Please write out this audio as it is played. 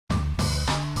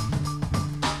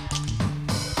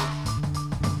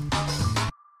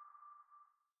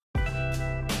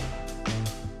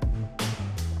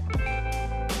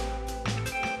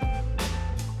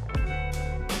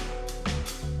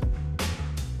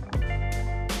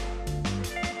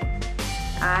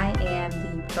I am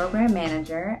the program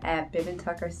manager at Bibb &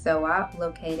 Tucker Sew-Op,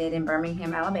 located in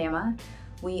Birmingham, Alabama.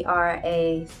 We are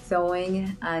a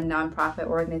sewing nonprofit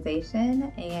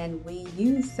organization, and we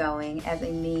use sewing as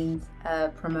a means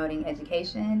of promoting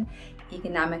education,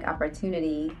 economic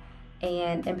opportunity,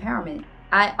 and empowerment.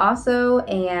 I also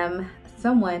am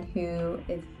someone who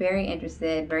is very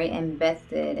interested, very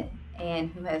invested,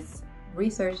 and who has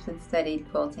researched and studied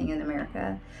quilting in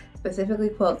America, specifically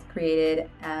quilts created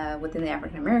within the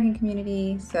African American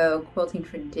community. So quilting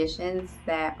traditions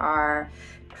that are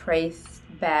traced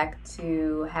back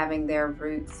to having their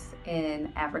roots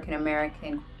in African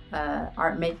American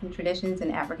art making traditions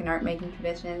and African art making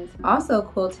traditions. Also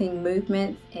quilting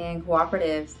movements and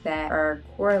cooperatives that are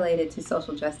correlated to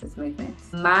social justice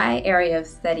movements. My area of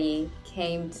study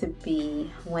came to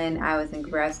be when I was in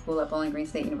grad school at Bowling Green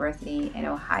State University in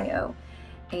Ohio,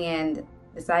 and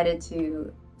decided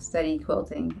to study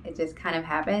quilting. It just kind of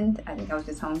happened. I think I was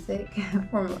just homesick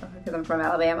because I'm from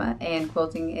Alabama, and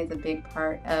quilting is a big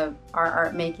part of our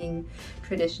art making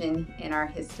tradition in our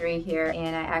history here.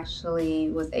 And I actually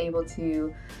was able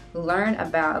to learn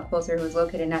about a quilter who was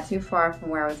located not too far from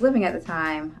where I was living at the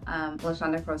time,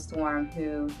 LaShonda Crow Storm,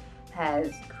 who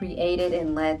has created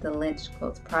and led the Lynch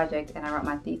Quilts project, and I wrote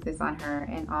my thesis on her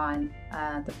and on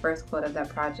the first quilt of that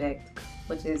project,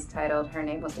 which is titled Her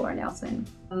Name Was Laura Nelson.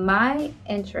 My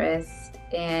interest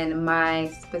and my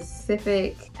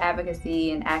specific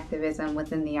advocacy and activism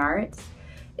within the arts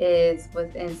is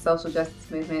within social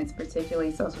justice movements,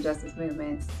 particularly social justice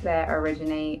movements that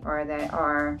originate or that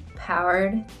are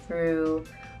powered through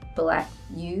Black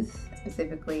youth,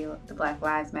 specifically the Black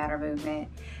Lives Matter movement,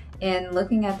 and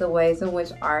looking at the ways in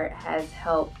which art has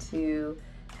helped to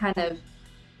kind of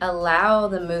allow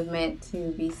the movement to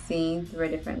be seen through a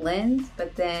different lens,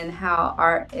 but then how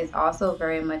art is also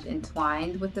very much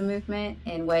entwined with the movement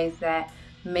in ways that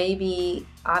may be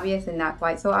obvious and not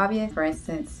quite so obvious. For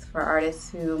instance, for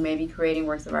artists who may be creating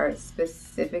works of art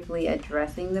specifically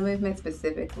addressing the movement,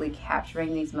 specifically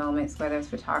capturing these moments, whether it's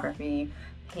photography,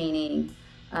 painting,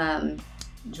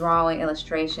 drawing,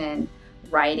 illustration,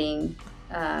 writing,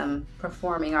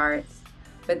 performing arts,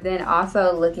 but then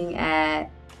also looking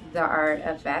at the art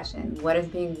of fashion. What is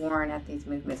being worn at these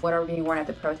movements? What are being worn at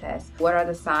the protests? What are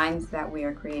the signs that we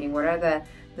are creating? What are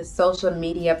the social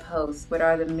media posts? What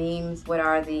are the memes? What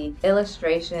are the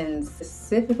illustrations,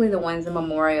 specifically the ones in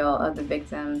memorial of the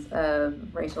victims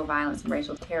of racial violence and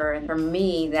racial terror? And for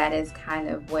me, that is kind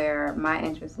of where my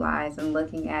interest lies, in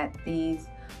looking at these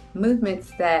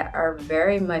movements that are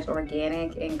very much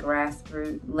organic and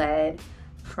grassroots led,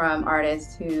 from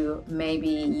artists who may be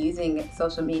using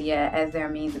social media as their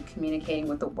means of communicating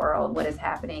with the world what is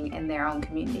happening in their own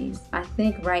communities. I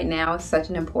think right now is such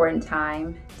an important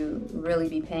time to really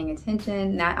be paying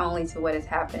attention, not only to what is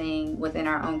happening within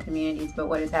our own communities, but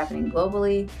what is happening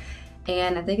globally.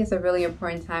 And I think it's a really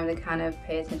important time to kind of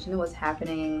pay attention to what's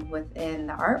happening within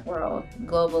the art world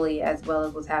globally, as well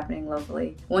as what's happening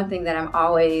locally. One thing that I'm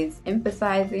always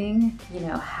emphasizing,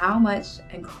 how much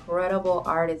incredible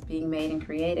art is being made and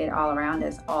created all around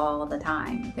us all the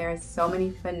time. There are so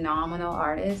many phenomenal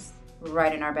artists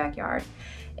right in our backyard,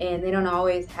 and they don't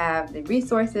always have the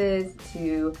resources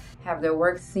to have their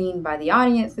work seen by the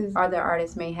audiences other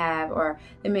artists may have, or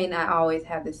they may not always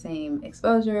have the same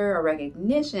exposure or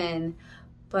recognition,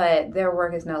 but their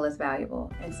work is no less valuable.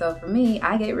 And so for me,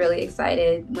 I get really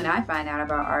excited when I find out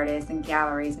about artists and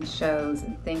galleries and shows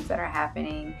and things that are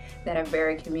happening that are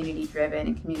very community driven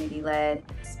and community led,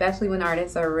 especially when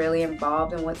artists are really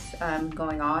involved in what's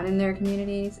going on in their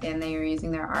communities, and they are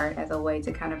using their art as a way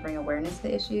to kind of bring awareness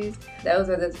to issues. Those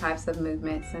are the types of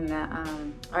movements and the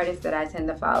artists that I tend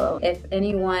to follow. If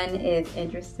anyone is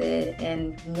interested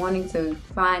in wanting to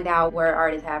find out where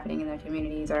art is happening in their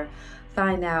communities, or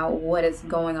find out what is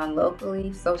going on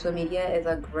locally, social media is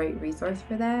a great resource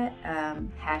for that.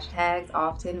 Hashtags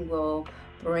often will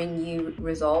bring you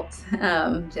results.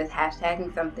 Just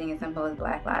hashtagging something as simple as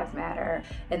Black Lives Matter,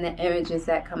 and the images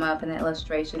that come up, and the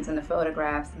illustrations and the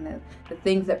photographs, and the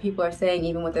things that people are saying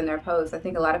even within their posts. I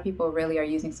think a lot of people really are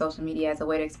using social media as a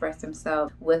way to express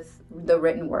themselves with the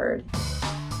written word.